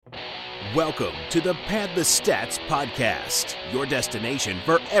Welcome to the Pad the Stats podcast, your destination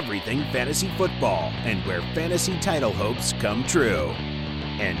for everything fantasy football and where fantasy title hopes come true.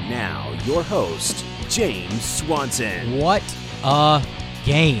 And now, your host, James Swanson. What a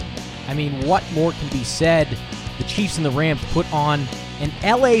game. I mean, what more can be said? The Chiefs and the Rams put an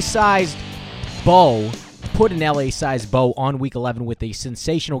LA-sized bow on Week 11 with a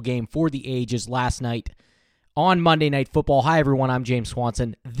sensational game for the ages last night on Monday Night Football. Hi, everyone. I'm James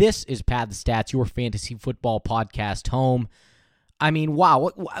Swanson. This is Pad the Stats, your fantasy football podcast home. I mean, wow.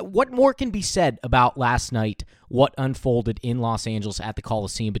 What more can be said about last night, what unfolded in Los Angeles at the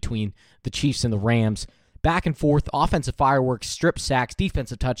Coliseum between the Chiefs and the Rams? Back and forth, offensive fireworks, strip sacks,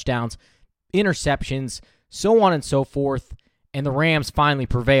 defensive touchdowns, interceptions, so on and so forth. And the Rams finally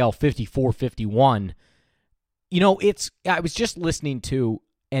prevail 54-51. You know, I was just listening to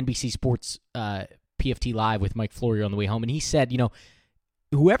NBC Sports PFT Live with Mike Florio on the way home, and he said,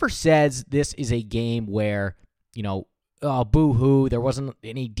 whoever says this is a game where, boo-hoo, there wasn't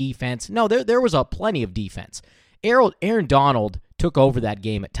any defense. No, there was plenty of defense. Aaron Donald took over that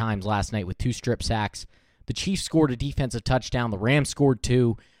game at times last night with 2 strip sacks. The Chiefs scored a defensive touchdown. The Rams scored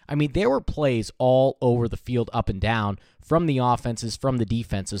 2. I mean, there were plays all over the field, up and down, from the offenses, from the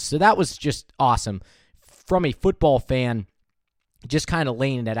defenses. So that was just awesome. From a football fan, just kind of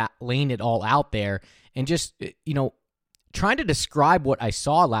laying it all out there and just, trying to describe what I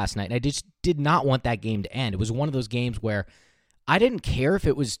saw last night. I just did not want that game to end. It was one of those games where I didn't care if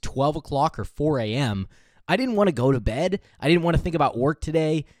it was 12 o'clock or 4 a.m. I didn't want to go to bed. I didn't want to think about work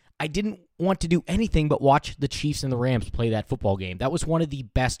today. I didn't want to do anything but watch the Chiefs and the Rams play that football game. That was one of the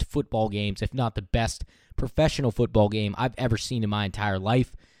best football games, if not the best professional football game I've ever seen in my entire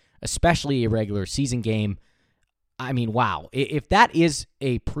life, especially a regular season game. I mean, wow. If that is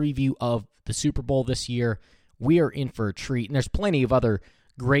a preview of the Super Bowl this year, we are in for a treat. And there's plenty of other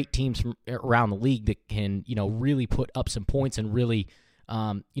great teams from around the league that can, really put up some points and really,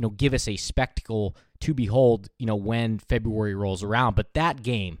 give us a spectacle to behold, when February rolls around. But that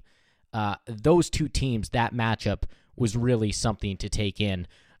game, those two teams, that matchup was really something to take in.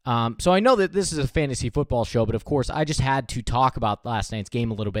 So I know that this is a fantasy football show, but of course I just had to talk about last night's game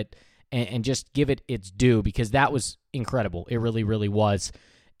a little bit and just give it its due because that was incredible. It really, really was.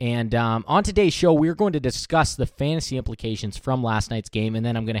 And on today's show, we're going to discuss the fantasy implications from last night's game, and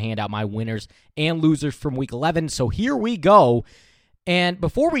then I'm going to hand out my winners and losers from Week 11. So here we go. And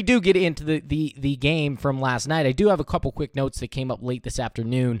before we do get into the game from last night, I do have a couple quick notes that came up late this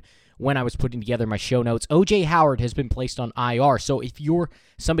afternoon when I was putting together my show notes. O.J. Howard has been placed on IR. So if you're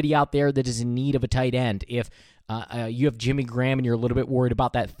somebody out there that is in need of a tight end, if you have Jimmy Graham and you're a little bit worried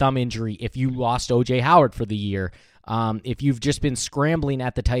about that thumb injury, if you lost O.J. Howard for the year, if you've just been scrambling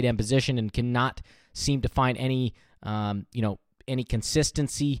at the tight end position and cannot seem to find any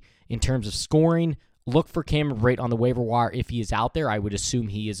consistency in terms of scoring, look for Cameron Brate on the waiver wire if he is out there. I would assume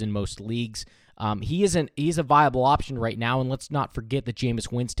he is in most leagues. He's a viable option right now, and let's not forget that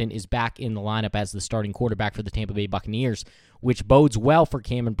Jameis Winston is back in the lineup as the starting quarterback for the Tampa Bay Buccaneers, which bodes well for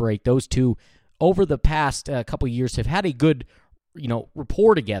Cameron Brate. Those two, over the past couple of years, have had a good,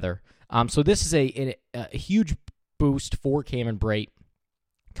 rapport together. So this is a huge boost for Cameron Brate.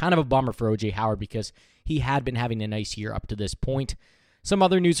 Kind of a bummer for O.J. Howard because he had been having a nice year up to this point. Some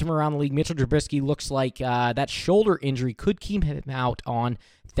other news from around the league. Mitchell Trubisky looks like that shoulder injury could keep him out on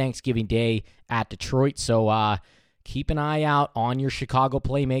Thanksgiving Day at Detroit. So keep an eye out on your Chicago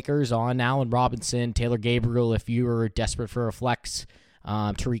playmakers, on Allen Robinson, Taylor Gabriel, if you are desperate for a flex.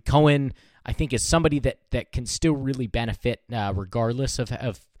 Tariq Cohen, I think, is somebody that can still really benefit regardless of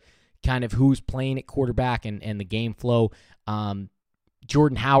kind of who's playing at quarterback and the game flow.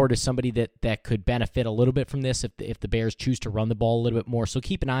 Jordan Howard is somebody that could benefit a little bit from this if the Bears choose to run the ball a little bit more. So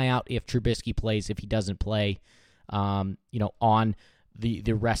keep an eye out if Trubisky plays, if he doesn't play, on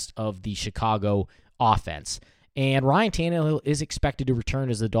the rest of the Chicago offense. And Ryan Tannehill is expected to return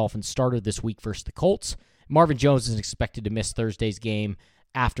as the Dolphins starter this week versus the Colts. Marvin Jones is expected to miss Thursday's game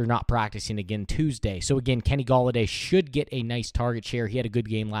after not practicing again Tuesday. So again, Kenny Golladay should get a nice target share. He had a good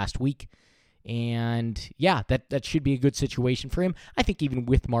game last week. And yeah, that should be a good situation for him. I think even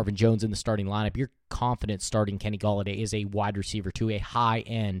with Marvin Jones in the starting lineup, you're confident starting Kenny Golladay as a wide receiver 2, a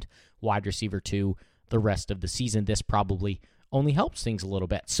high-end wide receiver 2 the rest of the season. This probably only helps things a little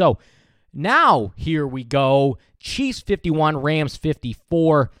bit. So now here we go. Chiefs 51, Rams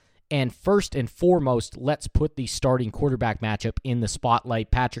 54. And first and foremost, let's put the starting quarterback matchup in the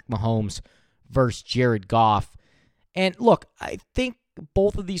spotlight. Patrick Mahomes versus Jared Goff. And look, I think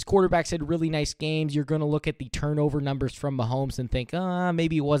both of these quarterbacks had really nice games. You're going to look at the turnover numbers from Mahomes and think,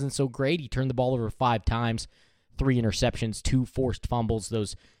 maybe it wasn't so great. He turned the ball over 5 times, 3 interceptions, 2 forced fumbles.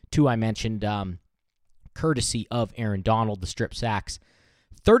 Those two I mentioned, courtesy of Aaron Donald, the strip sacks.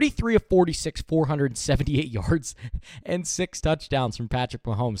 33 of 46, 478 yards, and 6 touchdowns from Patrick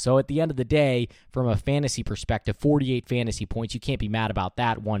Mahomes. So at the end of the day, from a fantasy perspective, 48 fantasy points. You can't be mad about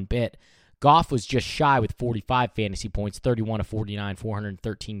that one bit. Goff was just shy with 45 fantasy points, 31 of 49,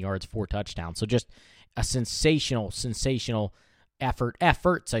 413 yards, 4 touchdowns. So just a sensational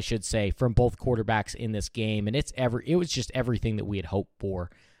efforts, I should say, from both quarterbacks in this game. And it was just everything that we had hoped for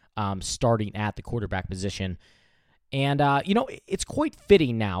starting at the quarterback position. And, it's quite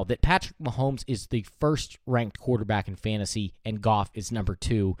fitting now that Patrick Mahomes is the first-ranked quarterback in fantasy and Goff is number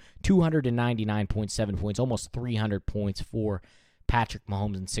 2, 299.7 points, almost 300 points for Patrick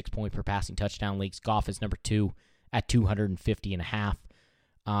Mahomes in 6-point per passing touchdown leagues. Goff is number 2 at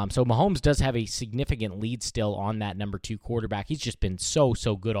 250.5. So Mahomes does have a significant lead still on that number 2 quarterback. He's just been so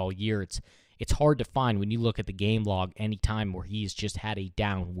good all year. It's hard to find when you look at the game log any time where he's just had a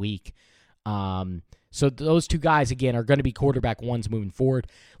down week. So those two guys, again, are going to be quarterback ones moving forward.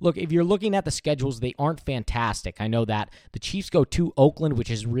 Look, if you're looking at the schedules, they aren't fantastic. I know that. The Chiefs go to Oakland,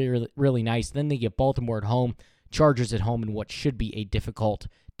 which is really, really nice. Then they get Baltimore at home, Chargers at home in what should be a difficult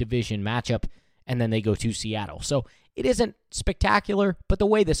division matchup, and then they go to Seattle. So it isn't spectacular, but the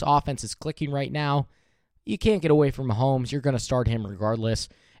way this offense is clicking right now, you can't get away from Mahomes. You're going to start him regardless.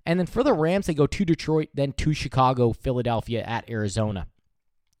 And then for the Rams, they go to Detroit, then to Chicago, Philadelphia, at Arizona.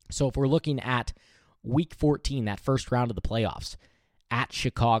 So if we're looking at Week 14, that first round of the playoffs, at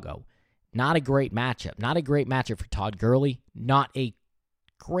Chicago, not a great matchup. Not a great matchup for Todd Gurley. Not a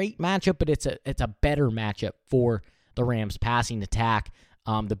great matchup, but it's a better matchup for the Rams' passing attack.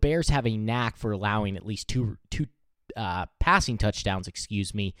 The Bears have a knack for allowing at least two passing touchdowns,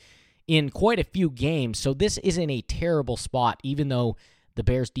 in quite a few games. So this isn't a terrible spot, even though the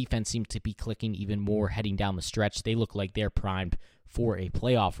Bears' defense seems to be clicking even more heading down the stretch. They look like they're primed for a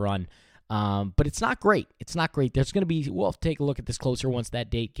playoff run. But it's not great. It's not great. There's going to be, we'll take a look at this closer once that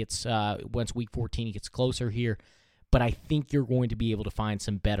date gets, once Week 14 gets closer here. But I think you're going to be able to find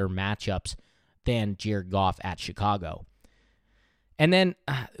some better matchups than Jared Goff at Chicago. And then,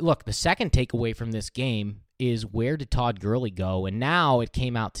 look, the second takeaway from this game is, where did Todd Gurley go? And now it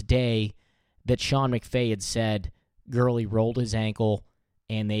came out today that Sean McVay had said Gurley rolled his ankle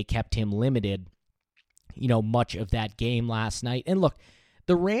and they kept him limited, much of that game last night. And look,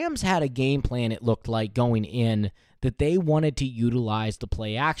 the Rams had a game plan, it looked like, going in, that they wanted to utilize the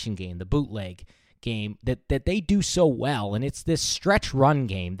play-action game, the bootleg game, that they do so well. And it's this stretch run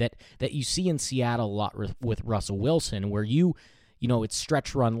game that you see in Seattle a lot with Russell Wilson, where it's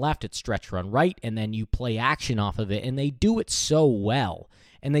stretch run left, it's stretch run right, and then you play action off of it, and they do it so well.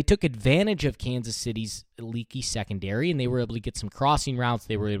 And they took advantage of Kansas City's leaky secondary, and they were able to get some crossing routes.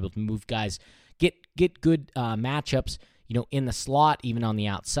 They were able to move guys, get good matchups, in the slot, even on the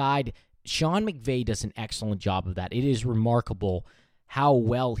outside. Sean McVay does an excellent job of that. It is remarkable how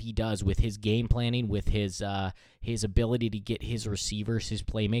well he does with his game planning, with his ability to get his receivers, his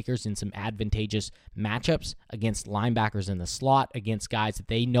playmakers, in some advantageous matchups against linebackers in the slot, against guys that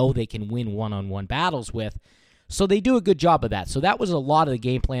they know they can win one-on-one battles with. So they do a good job of that. So that was a lot of the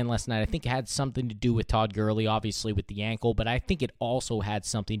game plan last night. I think it had something to do with Todd Gurley, obviously, with the ankle, but I think it also had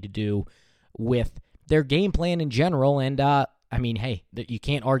something to do with their game plan in general, and hey, you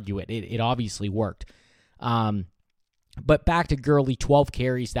can't argue it. It obviously worked. But back to Gurley, 12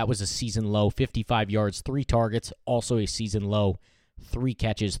 carries, that was a season low, 55 yards, 3 targets, also a season low, 3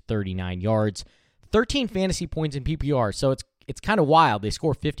 catches, 39 yards, 13 fantasy points in PPR. So it's kind of wild. They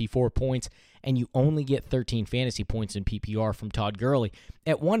score 54 points, and you only get 13 fantasy points in PPR from Todd Gurley.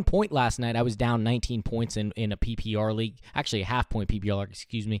 At one point last night, I was down 19 points in a PPR league, actually a half-point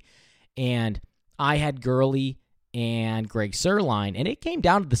PPR, and I had Gurley and Greg Sirline, and it came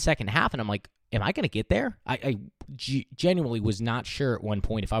down to the second half, and I'm like, am I going to get there? I genuinely was not sure at one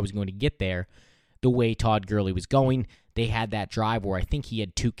point if I was going to get there the way Todd Gurley was going. They had that drive where I think he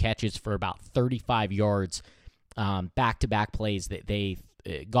had 2 catches for about 35 yards, back-to-back plays that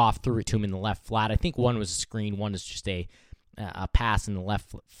Goff threw it to him in the left flat. I think one was a screen, one is just a pass in the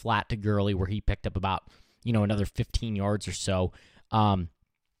left flat to Gurley where he picked up about, another 15 yards or so.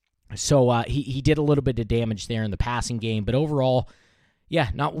 So he did a little bit of damage there in the passing game, but overall,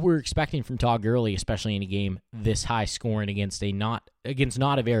 not what we were expecting from Todd Gurley, especially in a game this high scoring against not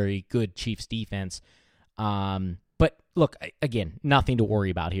a very good Chiefs defense. But look, again, nothing to worry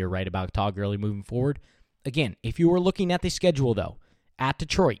about here, right, about Todd Gurley moving forward. Again, if you were looking at the schedule, though, at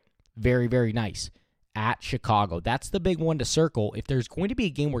Detroit, very, very nice. At Chicago, that's the big one to circle. If there's going to be a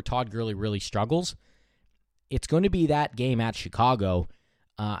game where Todd Gurley really struggles, it's going to be that game at Chicago.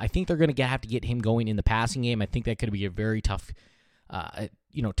 I think they're going to have to get him going in the passing game. I think that could be a very tough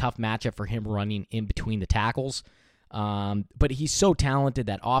tough matchup for him running in between the tackles. But he's so talented.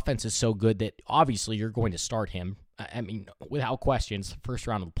 That offense is so good that obviously you're going to start him. I mean, without questions, first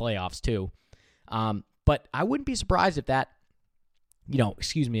round of the playoffs too. But I wouldn't be surprised if that,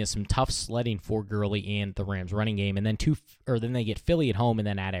 is some tough sledding for Gurley and the Rams running game, and then then they get Philly at home and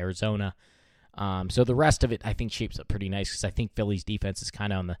then at Arizona. So the rest of it, I think, shapes up pretty nice because I think Philly's defense is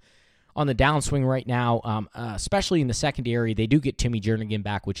kind of on the downswing right now, especially in the secondary. They do get Timmy Jernigan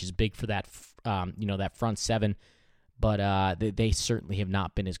back, which is big for that, that front seven, but they certainly have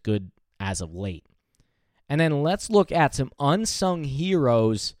not been as good as of late. And then let's look at some unsung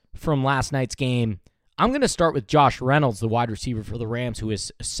heroes from last night's game. I'm going to start with Josh Reynolds, the wide receiver for the Rams, who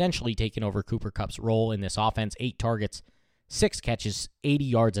has essentially taken over Cooper Kupp's role in this offense. 8 targets, 6 catches, 80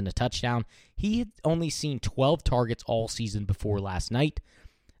 yards, and a touchdown. He had only seen 12 targets all season before last night.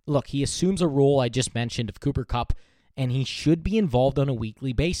 Look, he assumes a role I just mentioned of Cooper Kupp, and he should be involved on a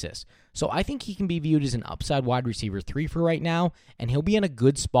weekly basis. So I think he can be viewed as an upside wide receiver 3 for right now, and he'll be in a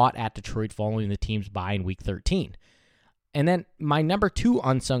good spot at Detroit following the team's bye in Week 13. And then my number 2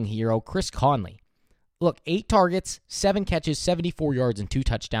 unsung hero, Chris Conley. Look, 8 targets, 7 catches, 74 yards, and 2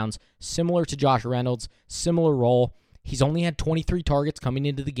 touchdowns, similar to Josh Reynolds, similar role. He's only had 23 targets coming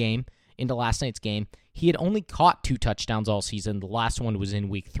into last night's game. He had only caught 2 touchdowns all season. The last one was in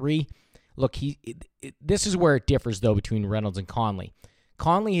Week 3. Look, this is where it differs, though, between Reynolds and Conley.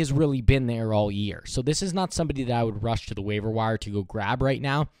 Conley has really been there all year, so this is not somebody that I would rush to the waiver wire to go grab right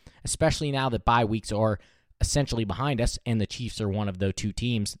now, especially now that bye weeks are essentially behind us, and the Chiefs are one of the 2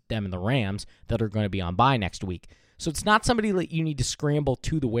 teams, them and the Rams, that are going to be on bye next week. So it's not somebody that you need to scramble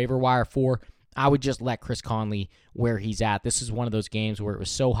to the waiver wire for. I would just let Chris Conley where he's at. This is one of those games where it was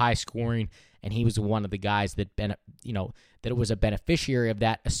so high scoring, and he was one of the guys that that it was a beneficiary of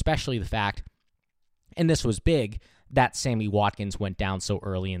that, especially the fact, and this was big, that Sammy Watkins went down so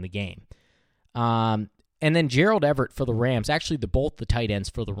early in the game. And then Gerald Everett for the Rams. Actually, both the tight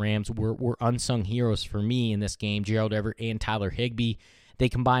ends for the Rams were unsung heroes for me in this game. Gerald Everett and Tyler Higbee. They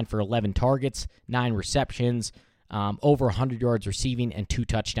combined for 11 targets, 9 receptions, over 100 yards receiving, and 2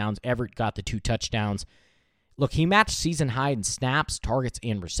 touchdowns. Everett got the 2 touchdowns. Look, he matched season high in snaps, targets,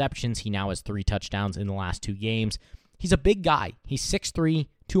 and receptions. He now has 3 touchdowns in the last 2 games. He's a big guy. He's 6'3",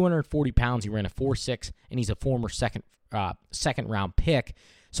 240 pounds. He ran a 4.6, and he's a former second-round pick.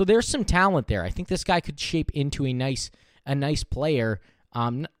 So there's some talent there. I think this guy could shape into a nice player.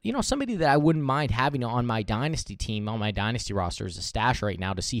 Somebody that I wouldn't mind having on my dynasty team, on my dynasty roster as a stash right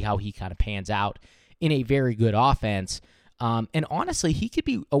now to see how he kind of pans out in a very good offense. And honestly, he could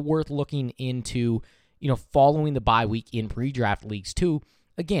be worth looking into, following the bye week in pre-draft leagues too.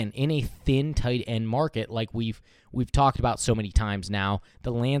 Again, in a thin tight end market like we've talked about so many times now,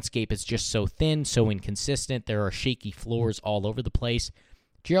 the landscape is just so thin, so inconsistent. There are shaky floors all over the place.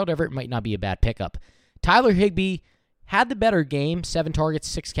 Gerald Everett might not be a bad pickup. Tyler Higbee had the better game, 7 targets,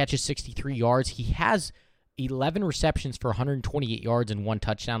 6 catches, 63 yards. He has 11 receptions for 128 yards and 1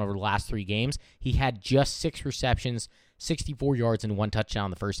 touchdown over the last 3 games. He had just 6 receptions, 64 yards, and 1 touchdown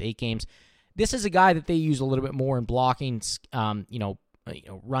in the first 8 games. This is a guy that they use a little bit more in blocking,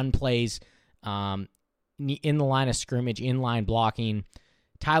 run plays, in the line of scrimmage, in-line blocking.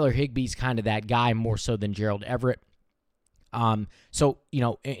 Tyler Higbee's kind of that guy more so than Gerald Everett. So,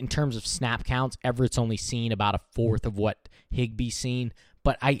 in terms of snap counts, Everett's only seen about 1/4 of what Higbee's seen,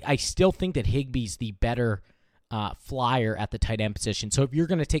 but I still think that Higbee's the better flyer at the tight end position. So if you're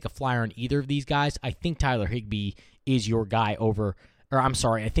going to take a flyer on either of these guys, I think Tyler Higbee is your guy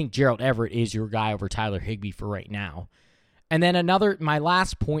I think Gerald Everett is your guy over Tyler Higbee for right now. And then my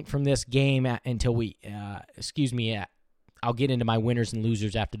last point from this game I'll get into my winners and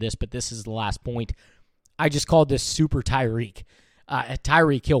losers after this, but this is the last point. I just called this Super Tyreek.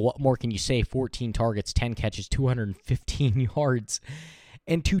 Tyreek Hill, what more can you say? 14 targets, 10 catches, 215 yards,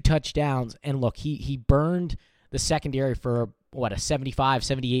 and 2 touchdowns. And look, he burned the secondary for, a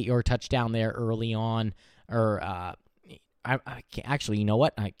 78-yard touchdown there early on. I can't, actually, you know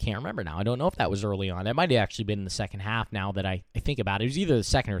what? I can't remember now. I don't know if that was early on. That might have actually been in the second half now that I think about it. It was either the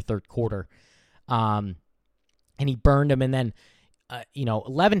second or third quarter. And he burned him. And then,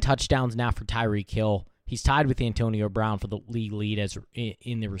 11 touchdowns now for Tyreek Hill. He's tied with Antonio Brown for the league lead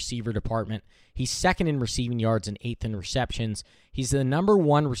in the receiver department. He's second in receiving yards and 8th in receptions. He's the number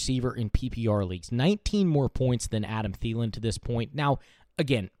 1 receiver in PPR leagues. 19 more points than Adam Thielen to this point. Now,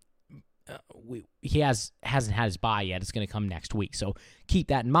 again, he hasn't had his bye yet. It's going to come next week, so keep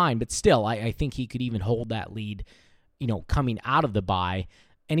that in mind. But still, I think he could even hold that lead, coming out of the bye.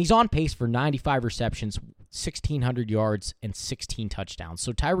 And he's on pace for 95 receptions, 1,600 yards, and 16 touchdowns.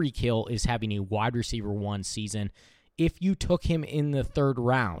 So Tyreek Hill is having a wide receiver 1 season if you took him in the third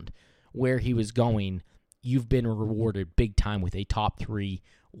round where he was going, you've been rewarded big time with a top 3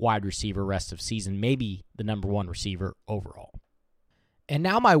 wide receiver rest of season, maybe the number 1 receiver overall. And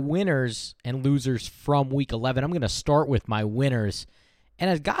now my winners and losers from Week 11. I'm going to start with my winners. And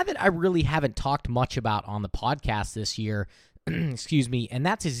a guy that I really haven't talked much about on the podcast this year, excuse me, and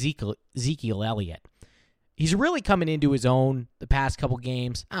that's Ezekiel Elliott. He's really coming into his own the past couple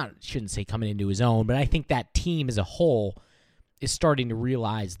games. I shouldn't say coming into his own, but I think that team as a whole is starting to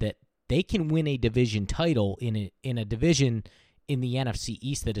realize that they can win a division title in a division in the NFC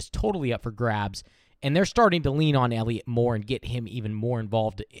East that is totally up for grabs, and they're starting to lean on Elliott more and get him even more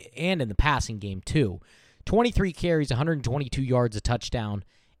involved, and in the passing game too. 23 carries, 122 yards, a touchdown,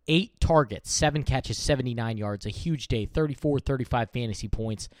 8 targets, 7 catches, 79 yards, a huge day, 34-35 fantasy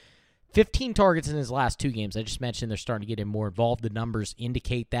points, 15 targets in his last 2 games. I just mentioned they're starting to get him more involved. The numbers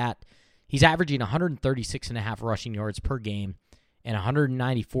indicate that. He's averaging 136.5 rushing yards per game and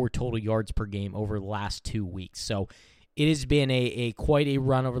 194 total yards per game over the last 2 weeks. So it has been a quite a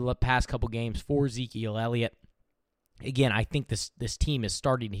run over the past couple games for Ezekiel Elliott. Again, I think this team is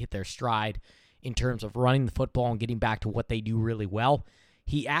starting to hit their stride in terms of running the football and getting back to what they do really well.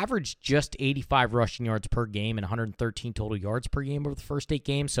 He averaged just 85 rushing yards per game and 113 total yards per game over the first 8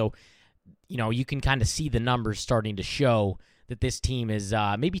 games. So, you can kind of see the numbers starting to show that this team is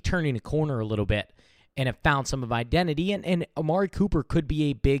maybe turning a corner a little bit and have found some of identity. And Amari Cooper could be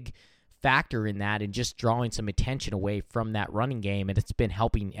a big factor in that and just drawing some attention away from that running game. And it's been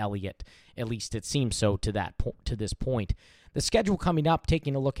helping Elliott, at least it seems so to this point. The schedule coming up,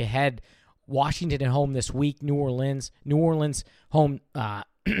 taking a look ahead, Washington at home this week, New Orleans home,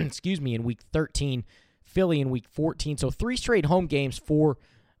 in week 13, Philly in week 14. So 3 straight home games for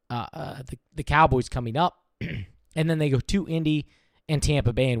the Cowboys coming up. And then they go to Indy and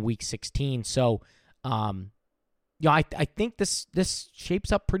Tampa Bay in week 16. So, I think this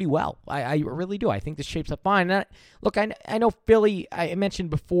shapes up pretty well. I really do. I think this shapes up fine. Look, I know Philly, I mentioned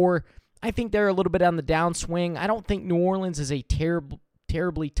before, I think they're a little bit on the downswing. I don't think New Orleans is a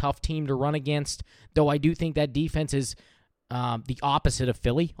terribly tough team to run against, though I do think that defense is the opposite of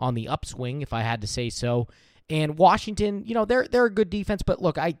Philly on the upswing, if I had to say so. And Washington, they're a good defense, but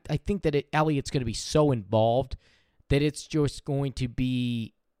look, I think that Elliott's going to be so involved that it's just going to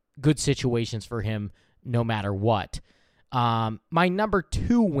be good situations for him no matter what. My number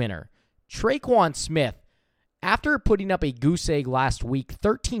 2 winner, Traquan Smith. After putting up a goose egg last week,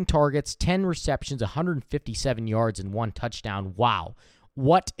 13 targets, 10 receptions, 157 yards, and 1 touchdown. Wow.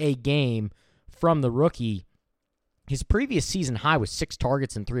 What a game from the rookie. His previous season high was 6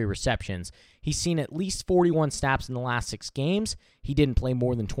 targets and 3 receptions. He's seen at least 41 snaps in the last 6 games. He didn't play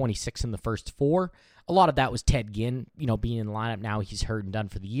more than 26 in the first 4. A lot of that was Ted Ginn, being in the lineup. Now he's hurt and done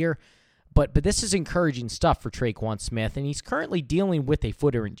for the year. But this is encouraging stuff for Traquan Smith, and he's currently dealing with a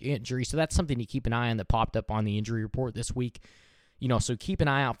foot injury, so that's something to keep an eye on that popped up on the injury report this week. So keep an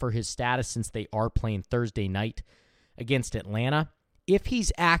eye out for his status since they are playing Thursday night against Atlanta. If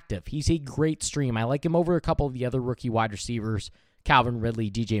he's active, he's a great stream. I like him over a couple of the other rookie wide receivers, Calvin Ridley,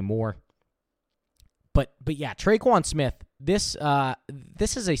 DJ Moore. But yeah, Traquan Smith, this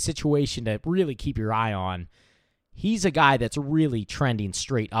is a situation to really keep your eye on. He's a guy that's really trending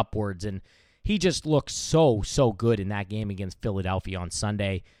straight upwards, and he just looks so good in that game against Philadelphia on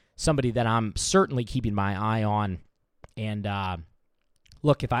Sunday. Somebody that I'm certainly keeping my eye on. And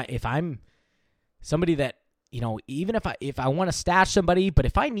look, if I'm somebody that, even if I want to stash somebody, but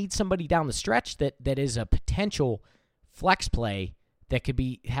if I need somebody down the stretch that is a potential flex play that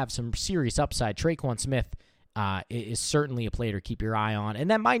could have some serious upside, Traquan Smith is certainly a player to keep your eye on. And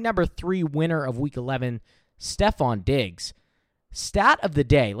then my number 3 winner of Week 11, Stephon Diggs. Stat of the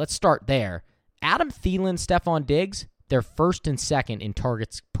day, let's start there. Adam Thielen, Stephon Diggs, they're first and second in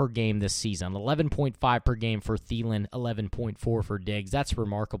targets per game this season. 11.5 per game for Thielen, 11.4 for Diggs. That's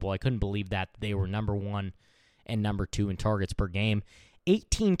remarkable. I couldn't believe that they were number 1 and number 2 in targets per game.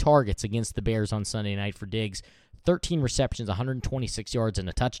 18 targets against the Bears on Sunday night for Diggs. 13 receptions, 126 yards, and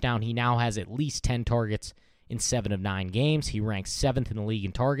a touchdown. He now has at least 10 targets in 7 of 9 games. He ranks 7th in the league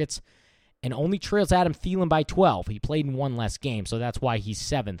in targets and only trails Adam Thielen by 12. He played in 1 less game, so that's why he's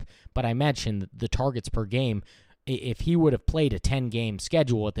 7th. But I mentioned the targets per game. If he would have played a 10-game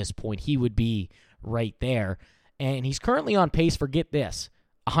schedule at this point, he would be right there. And he's currently on pace for, get this,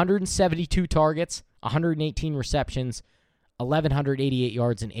 172 targets, 118 receptions, 1,188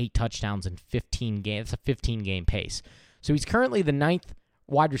 yards, and 8 touchdowns in 15 games. That's a 15-game pace. So he's currently the 9th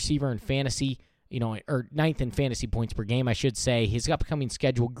wide receiver in fantasy, or 9th in fantasy points per game, I should say. His upcoming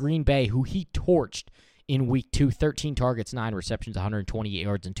schedule, Green Bay, who he torched in week 2, 13 targets, 9 receptions, 128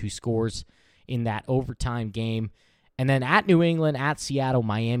 yards, and 2 scores in that overtime game. And then at New England, at Seattle,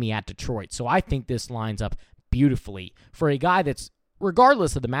 Miami, at Detroit. So I think this lines up beautifully for a guy that's,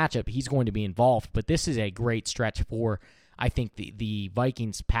 regardless of the matchup, he's going to be involved. But this is a great stretch for, I think, the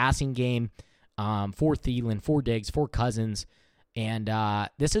Vikings passing game, for Thielen, for Diggs, for Cousins. And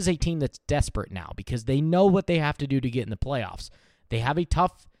this is a team that's desperate now because they know what they have to do to get in the playoffs. They have a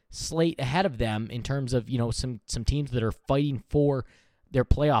tough slate ahead of them in terms of, some teams that are fighting for their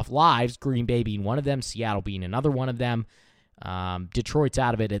playoff lives, Green Bay being one of them, Seattle being another one of them. Detroit's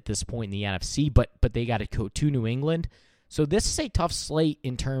out of it at this point in the NFC, but they got to go to New England. So this is a tough slate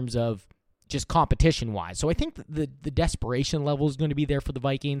in terms of just competition-wise. So I think the desperation level is going to be there for the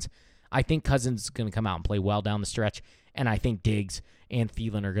Vikings. I think Cousins is going to come out and play well down the stretch, and I think Diggs and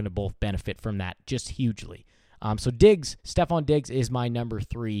Thielen are going to both benefit from that just hugely. So Stephon Diggs is my number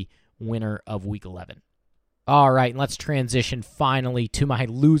 3 winner of Week 11. All right, let's transition finally to my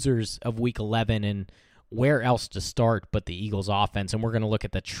losers of Week 11, and where else to start but the Eagles offense. And we're going to look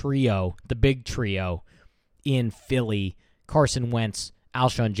at the big trio in Philly: Carson Wentz,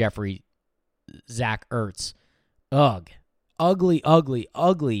 Alshon Jeffrey, Zach Ertz.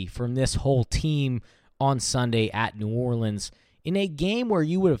 Ugly from this whole team on Sunday at New Orleans, in a game where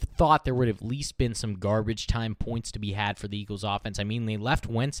you would have thought there would have at least been some garbage time points to be had for the Eagles offense. I mean, they left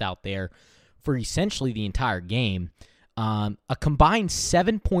Wentz out there for essentially the entire game. A combined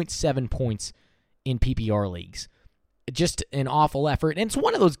 7.7 points in PPR leagues. Just an awful effort. And it's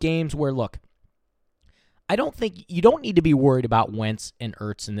one of those games where, look, I don't think you don't need to be worried about Wentz and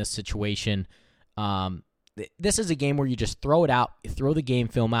Ertz in this situation. This is a game where you just throw it out, you throw the game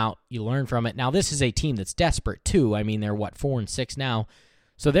film out, you learn from it. Now, this is a team that's desperate, too. I mean, they're, 4-6 now?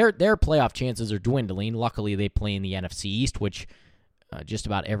 So their playoff chances are dwindling. Luckily, they play in the NFC East, which just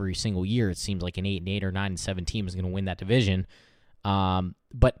about every single year it seems like an 8-8 or 9-7 team is going to win that division.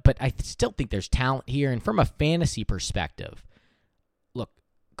 But I still think there's talent here. And from a fantasy perspective, look,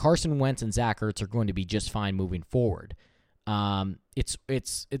 Carson Wentz and Zach Ertz are going to be just fine moving forward.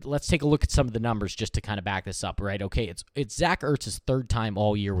 Let's take a look at some of the numbers just to kind of back this up, right? Okay, it's Zach Ertz's third time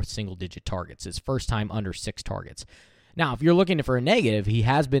all year with single-digit targets. His first time under 6 targets. Now, if you're looking for a negative, he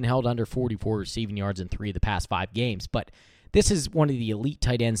has been held under 44 receiving yards in 3 of the past 5 games, but this is one of the elite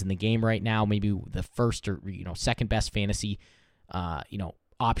tight ends in the game right now, maybe the first or second best fantasy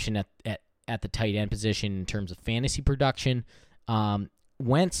option at the tight end position in terms of fantasy production.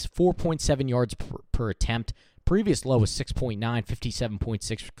 Wentz, 4.7 yards per attempt. Previous low was 6.9,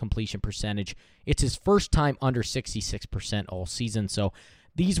 57.6 completion percentage. It's his first time under 66% all season. So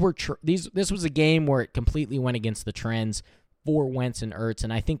this was a game where it completely went against the trends for Wentz and Ertz,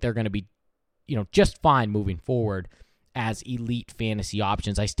 and I think they're going to be just fine moving forward as elite fantasy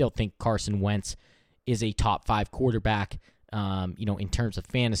options. I still think Carson Wentz is a top 5 quarterback, in terms of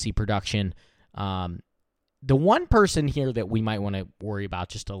fantasy production. The one person here that we might want to worry about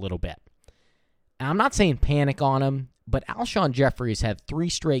just a little bit, and I'm not saying panic on him, but Alshon Jeffrey has had 3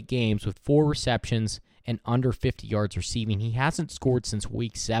 straight games with 4 receptions and under 50 yards receiving. He hasn't scored since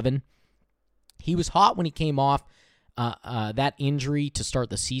Week 7. He was hot when he came off that injury to start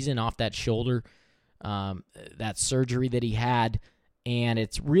the season, off that shoulder, that surgery that he had, and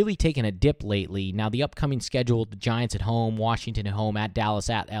it's really taken a dip lately. Now, the upcoming schedule, the Giants at home, Washington at home, at Dallas,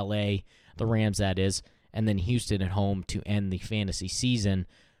 at L.A., the Rams, that is, and then Houston at home to end the fantasy season.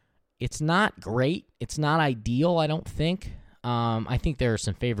 It's not great. It's not ideal, I don't think. I think there are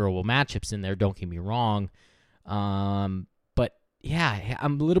some favorable matchups in there, don't get me wrong. But, yeah,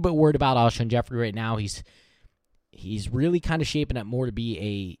 I'm a little bit worried about Alshon Jeffrey right now. He's really kind of shaping up more to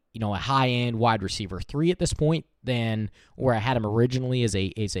be a high-end wide receiver 3 at this point than where I had him originally as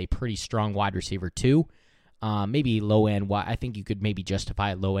a pretty strong wide receiver 2. Maybe low-end. I think you could maybe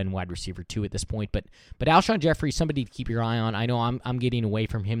justify a low-end wide receiver 2 at this point. But Alshon Jeffrey, somebody to keep your eye on. I know I'm getting away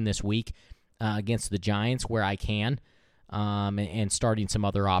from him this week against the Giants where I can, and starting some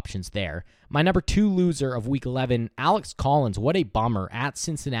other options there. My number 2 loser of Week 11, Alex Collins. What a bummer at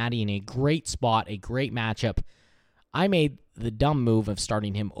Cincinnati in a great spot, a great matchup. I made the dumb move of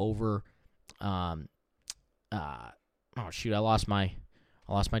starting him over. I lost my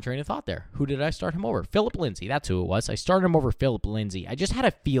train of thought there. Who did I start him over? Phillip Lindsay. That's who it was. I started him over Phillip Lindsay. I just had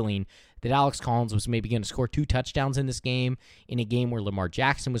a feeling that Alex Collins was maybe going to score 2 touchdowns in this game, in a game where Lamar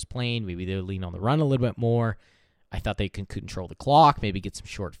Jackson was playing. Maybe they would lean on the run a little bit more. I thought they could control the clock, maybe get some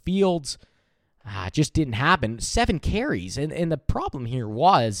short fields. It just didn't happen. 7 carries. And the problem here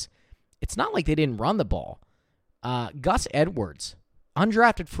was, it's not like they didn't run the ball. Gus Edwards,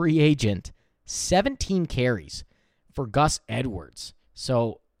 undrafted free agent, 17 carries for Gus Edwards.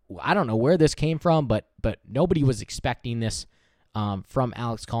 So I don't know where this came from, but nobody was expecting this from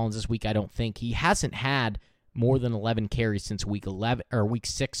Alex Collins this week, I don't think. He hasn't had more than 11 carries since week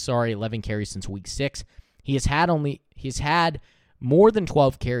 6. 11 carries since week 6. He's had more than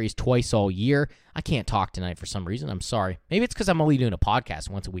 12 carries twice all year. I can't talk tonight for some reason. I'm sorry. Maybe it's because I'm only doing a podcast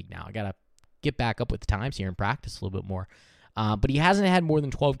once a week now. I got to get back up with the times here and practice a little bit more. But he hasn't had more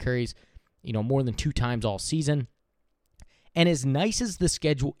than 12 carries, more than 2 times all season. And as nice as the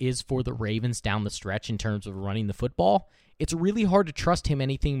schedule is for the Ravens down the stretch in terms of running the football, it's really hard to trust him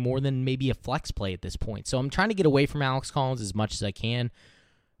anything more than maybe a flex play at this point. So I'm trying to get away from Alex Collins as much as I can,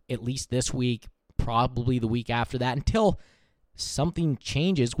 at least this week, probably the week after that, until something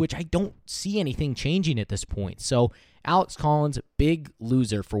changes, which I don't see anything changing at this point. So Alex Collins, big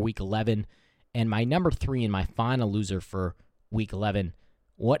loser for week 11, and my number 3 and my final loser for week 11.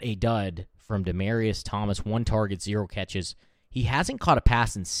 What a dud from Demaryius Thomas, 1 target, 0 catches. He hasn't caught a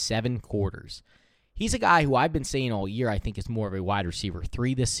pass in 7 quarters. He's a guy who I've been saying all year I think is more of a wide receiver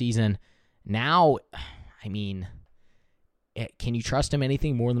 3 this season. Now, can you trust him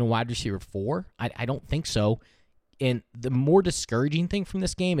anything more than a wide receiver 4? I don't think so. And the more discouraging thing from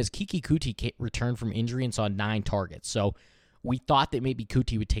this game is Kiki Kuti returned from injury and saw 9 targets. So we thought that maybe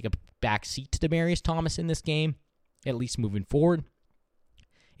Kuti would take a back seat to Demaryius Thomas in this game, at least moving forward.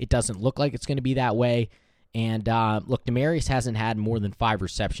 It doesn't look like it's going to be that way. And look, Demaryius hasn't had more than 5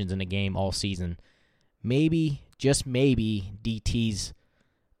 receptions in a game all season. Maybe, just maybe, DT's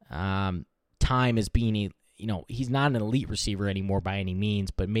time as being he's not an elite receiver anymore by any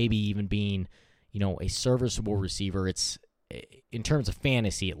means, but maybe even being a serviceable receiver, it's in terms of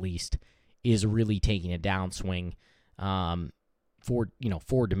fantasy at least, is really taking a downswing for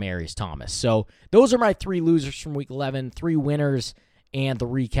Demaryius Thomas. So those are my 3 losers from week 11, 3 winners, and the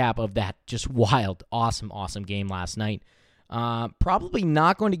recap of that just wild, awesome game last night. Probably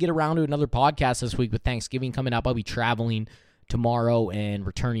not going to get around to another podcast this week with Thanksgiving coming up. I'll be traveling tomorrow and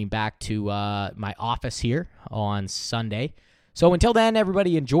returning back to my office here on Sunday. So until then,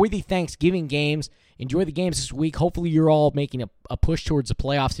 everybody, enjoy the Thanksgiving games. Enjoy the games this week. Hopefully you're all making a push towards the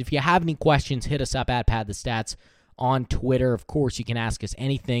playoffs. If you have any questions, hit us up at PadTheStats on Twitter. Of course, you can ask us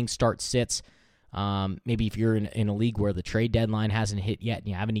anything, start sits. Maybe if you're in a league where the trade deadline hasn't hit yet and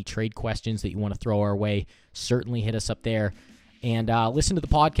you have any trade questions that you want to throw our way, certainly hit us up there. And listen to the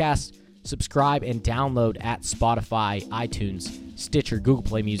podcast, subscribe, and download at Spotify, iTunes, Stitcher, Google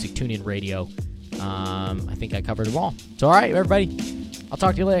Play Music, TuneIn Radio. I think I covered them all. So, all right, everybody. I'll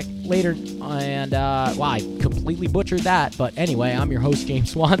talk to you later. And, I completely butchered that. But anyway, I'm your host,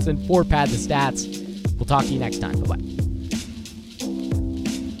 James Swanson, for Pad the Stats. We'll talk to you next time. Bye-bye.